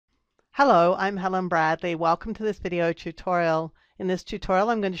Hello, I'm Helen Bradley. Welcome to this video tutorial. In this tutorial,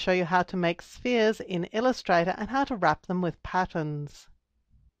 I'm going to show you how to make spheres in Illustrator and how to wrap them with patterns.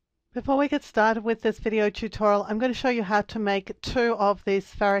 Before we get started with this video tutorial, I'm going to show you how to make two of these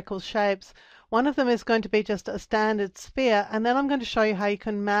spherical shapes. One of them is going to be just a standard sphere, and then I'm going to show you how you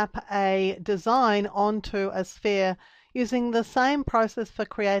can map a design onto a sphere using the same process for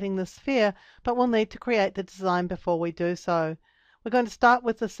creating the sphere, but we'll need to create the design before we do so. We're going to start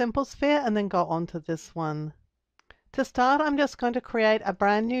with the simple sphere and then go on to this one. To start, I'm just going to create a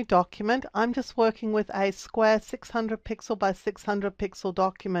brand new document. I'm just working with a square 600 pixel by 600 pixel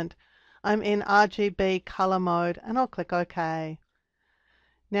document. I'm in RGB color mode and I'll click OK.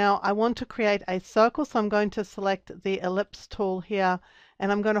 Now I want to create a circle, so I'm going to select the ellipse tool here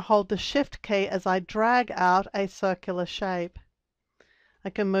and I'm going to hold the Shift key as I drag out a circular shape. I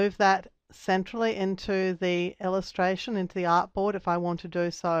can move that centrally into the illustration, into the artboard if I want to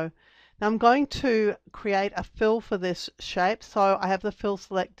do so. Now I'm going to create a fill for this shape, so I have the fill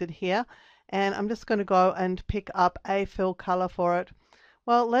selected here and I'm just going to go and pick up a fill color for it.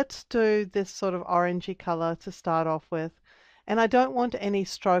 Well, let's do this sort of orangey color to start off with, and I don't want any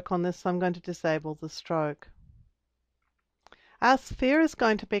stroke on this, so I'm going to disable the stroke. Our sphere is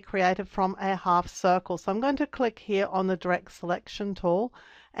going to be created from a half circle, so I'm going to click here on the direct selection tool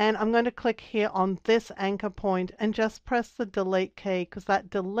and I'm going to click here on this anchor point and just press the delete key because that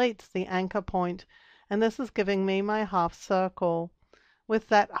deletes the anchor point, and this is giving me my half circle. With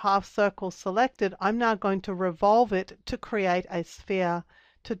that half circle selected, I'm now going to revolve it to create a sphere.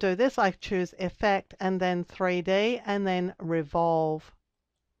 To do this, I choose Effect and then 3D and then Revolve.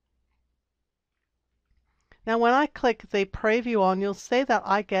 Now when I click the preview on, you'll see that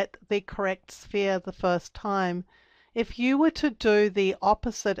I get the correct sphere the first time. If you were to do the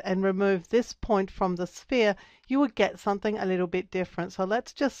opposite and remove this point from the sphere, you would get something a little bit different. So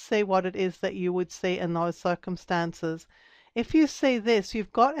let's just see what it is that you would see in those circumstances. If you see this,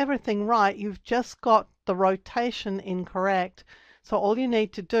 you've got everything right, you've just got the rotation incorrect. So all you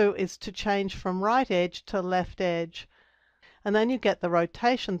need to do is to change from right edge to left edge. And then you get the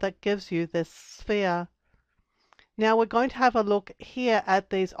rotation that gives you this sphere. Now we're going to have a look here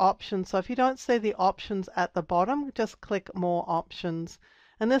at these options. So if you don't see the options at the bottom, just click More Options.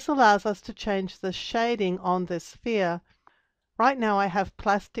 And this allows us to change the shading on this sphere. Right now I have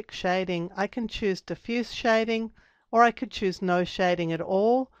plastic shading. I can choose diffuse shading, or I could choose no shading at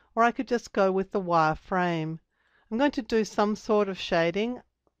all, or I could just go with the wireframe. I'm going to do some sort of shading.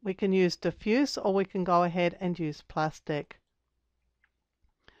 We can use diffuse, or we can go ahead and use plastic.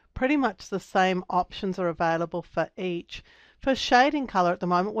 Pretty much the same options are available for each. For shading color at the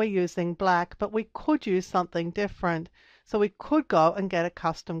moment we're using black, but we could use something different. So we could go and get a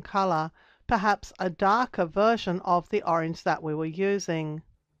custom color, perhaps a darker version of the orange that we were using.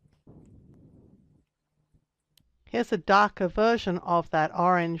 Here's a darker version of that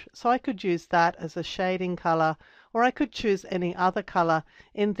orange, so I could use that as a shading color, or I could choose any other color.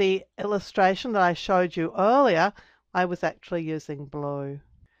 In the illustration that I showed you earlier, I was actually using blue.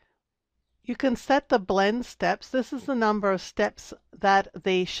 You can set the blend steps. This is the number of steps that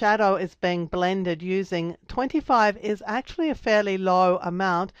the shadow is being blended using. 25 is actually a fairly low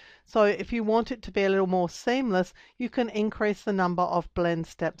amount, so if you want it to be a little more seamless, you can increase the number of blend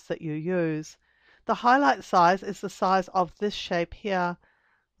steps that you use. The highlight size is the size of this shape here.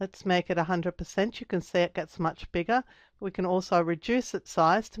 Let's make it 100%. You can see it gets much bigger. We can also reduce its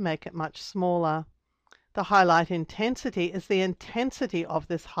size to make it much smaller. The highlight intensity is the intensity of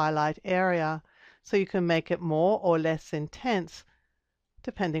this highlight area, so you can make it more or less intense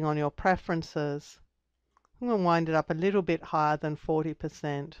depending on your preferences. I'm going to wind it up a little bit higher than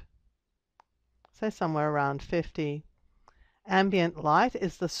 40%, say somewhere around 50. Ambient light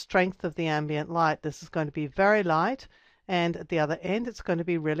is the strength of the ambient light. This is going to be very light, and at the other end it's going to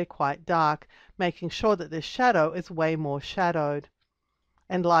be really quite dark, making sure that this shadow is way more shadowed.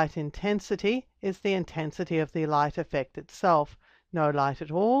 And light intensity is the intensity of the light effect itself. No light at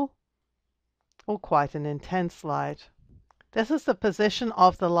all, or quite an intense light. This is the position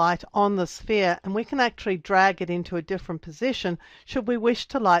of the light on the sphere, and we can actually drag it into a different position should we wish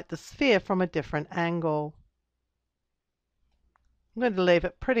to light the sphere from a different angle. I'm going to leave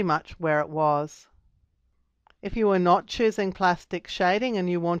it pretty much where it was. If you were not choosing plastic shading and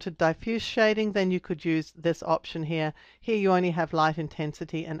you wanted diffuse shading, then you could use this option here. Here you only have light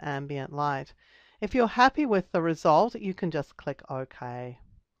intensity and ambient light. If you're happy with the result, you can just click OK.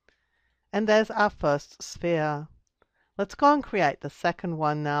 And there's our first sphere. Let's go and create the second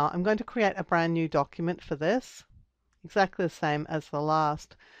one now. I'm going to create a brand new document for this, exactly the same as the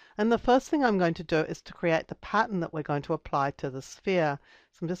last. And the first thing I'm going to do is to create the pattern that we're going to apply to the sphere.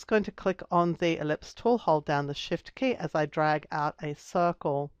 So I'm just going to click on the ellipse tool, hold down the Shift key as I drag out a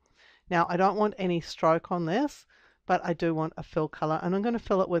circle. Now I don't want any stroke on this, but I do want a fill color, and I'm going to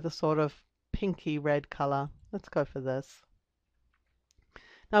fill it with a sort of pinky red color. Let's go for this.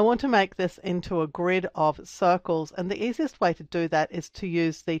 Now I want to make this into a grid of circles, and the easiest way to do that is to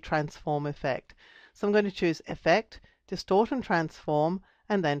use the transform effect. So I'm going to choose Effect, Distort and Transform,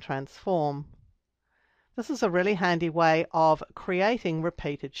 and then Transform. This is a really handy way of creating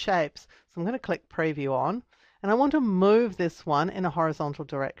repeated shapes. So I'm going to click Preview on, and I want to move this one in a horizontal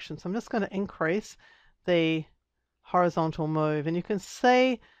direction. So I'm just going to increase the horizontal move, and you can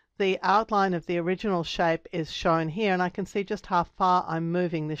see the outline of the original shape is shown here, and I can see just how far I'm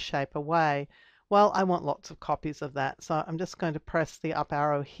moving this shape away. Well, I want lots of copies of that, so I'm just going to press the up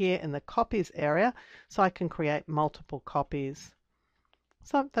arrow here in the copies area so I can create multiple copies.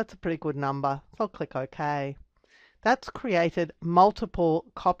 So that's a pretty good number, so I'll click OK. That's created multiple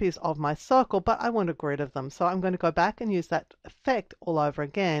copies of my circle, but I want a grid of them, so I'm going to go back and use that effect all over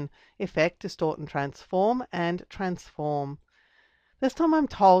again. Effect, Distort and Transform, and Transform. This time I'm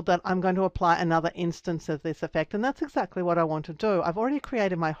told that I'm going to apply another instance of this effect, and that's exactly what I want to do. I've already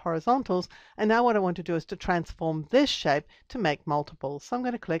created my horizontals, and now what I want to do is to transform this shape to make multiples. So I'm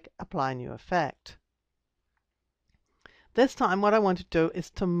going to click Apply New Effect. This time what I want to do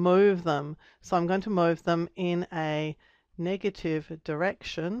is to move them. So I'm going to move them in a negative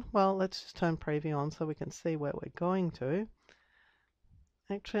direction. Well, let's just turn Preview on so we can see where we're going to.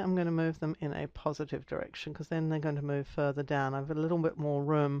 Actually, I'm going to move them in a positive direction because then they're going to move further down. I've got a little bit more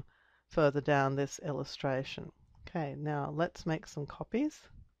room further down this illustration. Okay, now let's make some copies.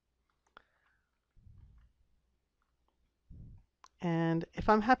 And if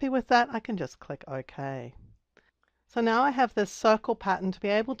I'm happy with that, I can just click OK. So now I have this circle pattern. To be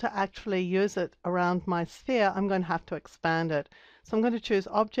able to actually use it around my sphere, I'm going to have to expand it. So I'm going to choose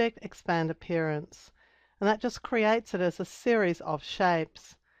Object, Expand Appearance. And that just creates it as a series of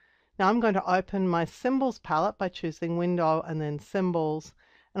shapes. Now I'm going to open my Symbols palette by choosing Window and then Symbols.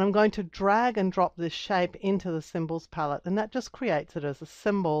 And I'm going to drag and drop this shape into the Symbols palette. And that just creates it as a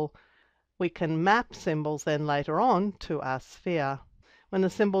symbol. We can map symbols then later on to our sphere. When the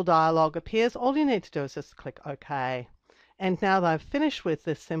symbol dialog appears, all you need to do is just click OK. And now that I've finished with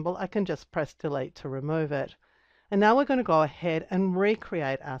this symbol, I can just press Delete to remove it. And now we're going to go ahead and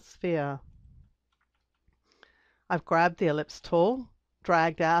recreate our sphere. I've grabbed the ellipse tool,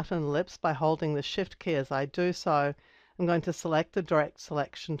 dragged out an ellipse by holding the Shift key as I do so. I'm going to select the Direct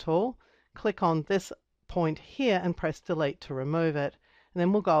Selection tool, click on this point here and press Delete to remove it. And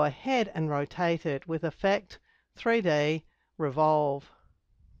then we'll go ahead and rotate it with Effect, 3D, Revolve.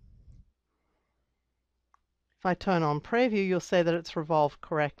 If I turn on Preview, you'll see that it's revolved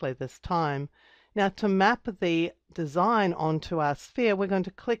correctly this time. Now to map the design onto our sphere, we're going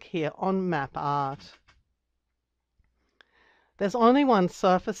to click here on Map Art. There's only one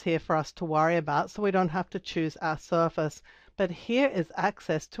surface here for us to worry about, so we don't have to choose our surface. But here is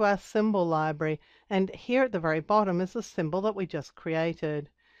access to our symbol library, and here at the very bottom is the symbol that we just created.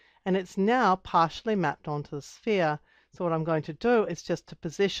 And it's now partially mapped onto the sphere. So what I'm going to do is just to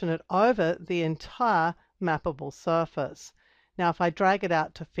position it over the entire mappable surface. Now if I drag it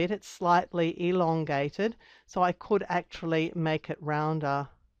out to fit, it's slightly elongated, so I could actually make it rounder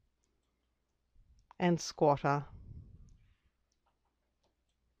and squatter.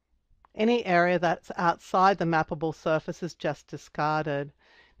 Any area that's outside the mappable surface is just discarded.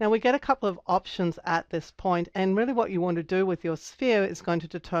 Now we get a couple of options at this point, and really what you want to do with your sphere is going to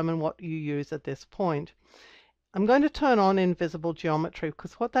determine what you use at this point. I'm going to turn on invisible geometry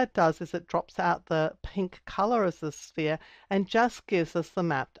because what that does is it drops out the pink color as the sphere and just gives us the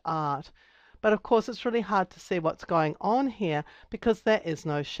mapped art. But of course it's really hard to see what's going on here because there is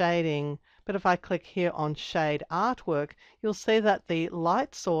no shading. But if I click here on Shade Artwork, you'll see that the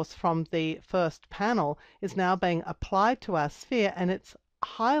light source from the first panel is now being applied to our sphere, and it's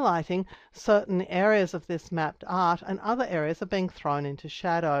highlighting certain areas of this mapped art and other areas are being thrown into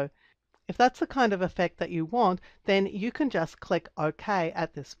shadow. If that's the kind of effect that you want, then you can just click OK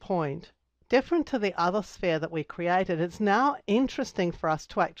at this point. Different to the other sphere that we created, it's now interesting for us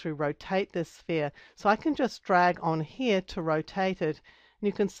to actually rotate this sphere. So I can just drag on here to rotate it. And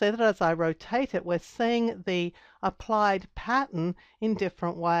you can see that as I rotate it, we're seeing the applied pattern in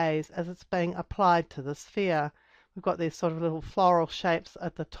different ways as it's being applied to the sphere. We've got these sort of little floral shapes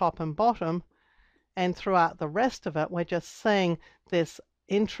at the top and bottom, and throughout the rest of it, we're just seeing this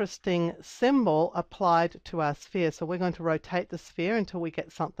interesting symbol applied to our sphere. So we're going to rotate the sphere until we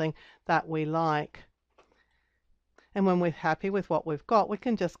get something that we like. And when we're happy with what we've got, we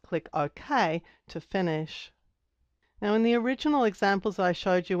can just click OK to finish. Now in the original examples I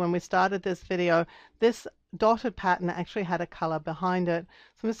showed you when we started this video, this dotted pattern actually had a color behind it.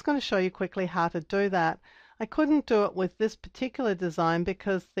 So I'm just going to show you quickly how to do that. I couldn't do it with this particular design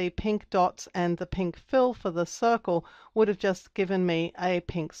because the pink dots and the pink fill for the circle would have just given me a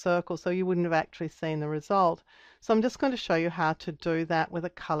pink circle, so you wouldn't have actually seen the result. So I'm just going to show you how to do that with a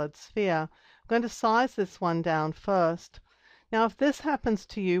colored sphere. I'm going to size this one down first. Now if this happens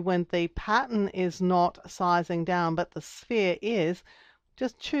to you when the pattern is not sizing down but the sphere is,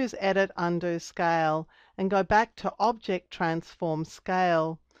 just choose Edit, Undo, Scale and go back to Object, Transform,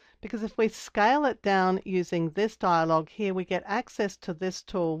 Scale. Because if we scale it down using this dialog here, we get access to this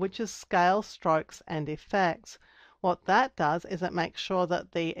tool, which is Scale, Strokes and Effects. What that does is it makes sure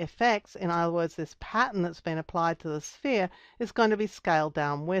that the effects, in other words this pattern that's been applied to the sphere, is going to be scaled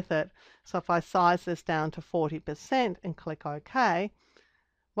down with it. So if I size this down to 40% and click OK,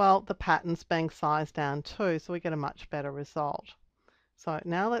 well, the pattern's being sized down too, so we get a much better result. So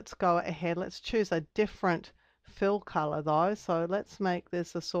now let's go ahead, let's choose a different fill color though. So let's make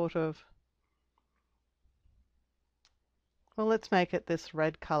this a sort of, well, let's make it this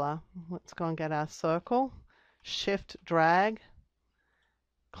red color. Let's go and get our circle. Shift, drag,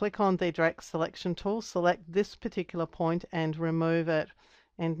 click on the direct selection tool, select this particular point and remove it.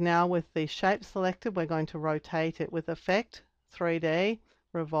 And now with the shape selected, we're going to rotate it with Effect, 3D,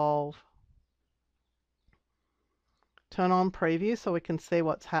 Revolve. Turn on Preview so we can see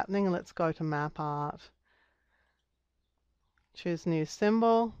what's happening, and let's go to Map Art. Choose New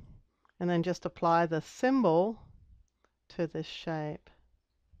Symbol, and then just apply the symbol to this shape.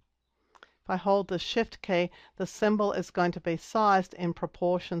 If I hold the Shift key, the symbol is going to be sized in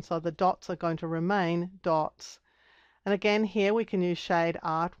proportion, so the dots are going to remain dots. And again, here we can use Shade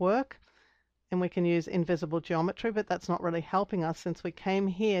Artwork, and we can use Invisible Geometry, but that's not really helping us since we came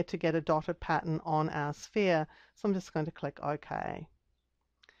here to get a dotted pattern on our sphere. So I'm just going to click OK.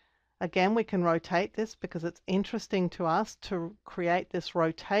 Again, we can rotate this because it's interesting to us to create this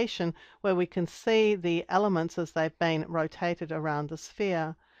rotation where we can see the elements as they've been rotated around the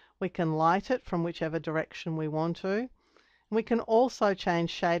sphere. We can light it from whichever direction we want to. We can also change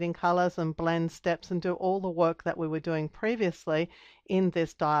shading colors and blend steps and do all the work that we were doing previously in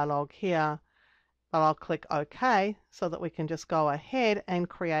this dialog here. But I'll click OK so that we can just go ahead and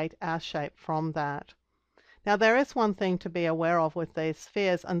create our shape from that. Now there is one thing to be aware of with these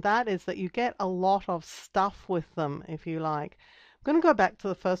spheres, and that is that you get a lot of stuff with them, if you like. I'm going to go back to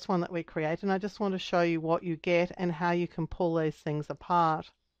the first one that we created, and I just want to show you what you get and how you can pull these things apart.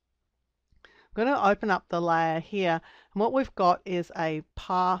 I'm going to open up the layer here, and what we've got is a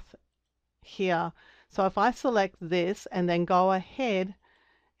path here. So if I select this and then go ahead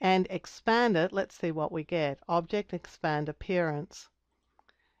and expand it, let's see what we get. Object, Expand Appearance.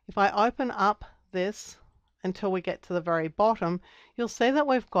 If I open up this until we get to the very bottom, you'll see that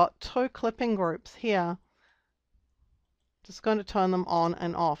we've got two clipping groups here. Just going to turn them on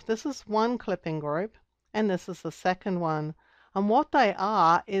and off. This is one clipping group, and this is the second one. And what they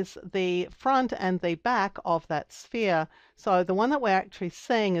are is the front and the back of that sphere. So the one that we're actually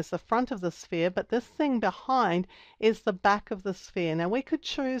seeing is the front of the sphere, but this thing behind is the back of the sphere. Now we could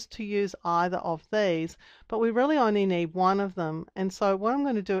choose to use either of these, but we really only need one of them. And so what I'm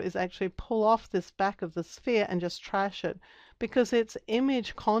going to do is actually pull off this back of the sphere and just trash it, because it's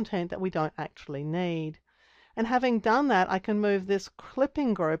image content that we don't actually need. And having done that, I can move this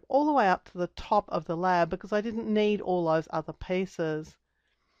clipping group all the way up to the top of the layer because I didn't need all those other pieces.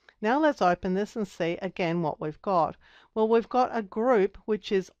 Now let's open this and see again what we've got. Well, we've got a group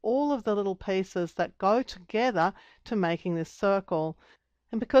which is all of the little pieces that go together to making this circle.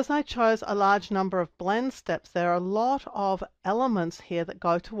 And because I chose a large number of blend steps, there are a lot of elements here that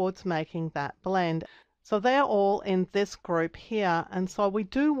go towards making that blend. So they're all in this group here, and so we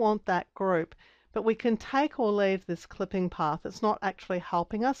do want that group. But we can take or leave this clipping path. It's not actually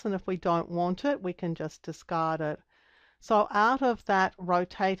helping us, and if we don't want it, we can just discard it. So out of that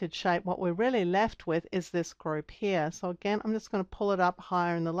rotated shape, what we're really left with is this group here. So again, I'm just going to pull it up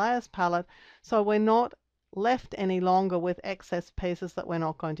higher in the layers palette so we're not left any longer with excess pieces that we're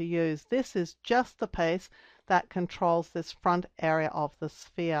not going to use. This is just the piece that controls this front area of the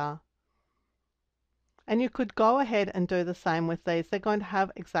sphere. And you could go ahead and do the same with these. They're going to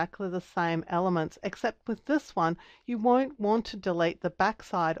have exactly the same elements, except with this one, you won't want to delete the back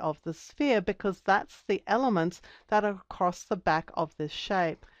side of the sphere because that's the elements that are across the back of this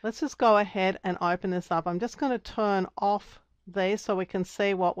shape. Let's just go ahead and open this up. I'm just going to turn off these so we can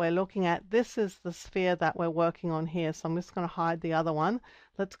see what we're looking at. This is the sphere that we're working on here, so I'm just going to hide the other one.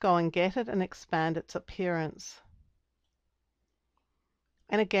 Let's go and get it and expand its appearance.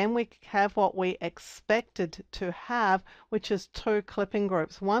 And again, we have what we expected to have, which is two clipping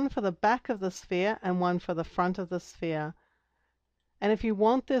groups, one for the back of the sphere and one for the front of the sphere. And if you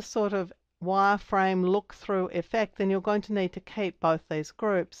want this sort of wireframe look-through effect, then you're going to need to keep both these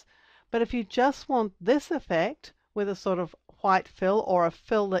groups. But if you just want this effect with a sort of white fill or a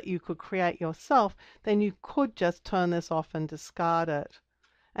fill that you could create yourself, then you could just turn this off and discard it.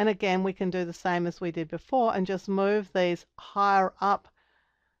 And again, we can do the same as we did before and just move these higher up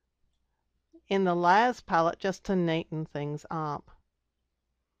in the layers palette just to neaten things up.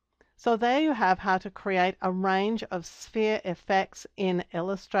 So there you have how to create a range of sphere effects in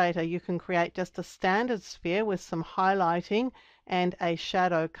Illustrator. You can create just a standard sphere with some highlighting and a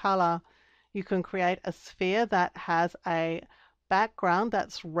shadow color. You can create a sphere that has a background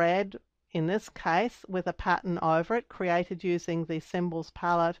that's red, in this case, with a pattern over it, created using the Symbols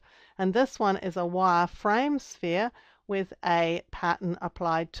palette. And this one is a wireframe sphere with a pattern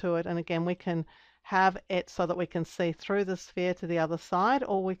applied to it. And again, we can have it so that we can see through the sphere to the other side,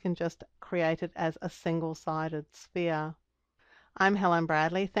 or we can just create it as a single-sided sphere. I'm Helen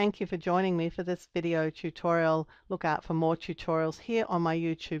Bradley. Thank you for joining me for this video tutorial. Look out for more tutorials here on my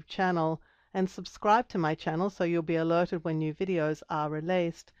YouTube channel, and subscribe to my channel so you'll be alerted when new videos are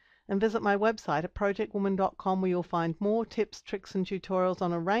released. And visit my website at projectwoman.com, where you'll find more tips, tricks and tutorials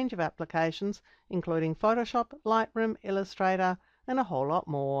on a range of applications, including Photoshop, Lightroom, Illustrator, and a whole lot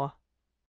more.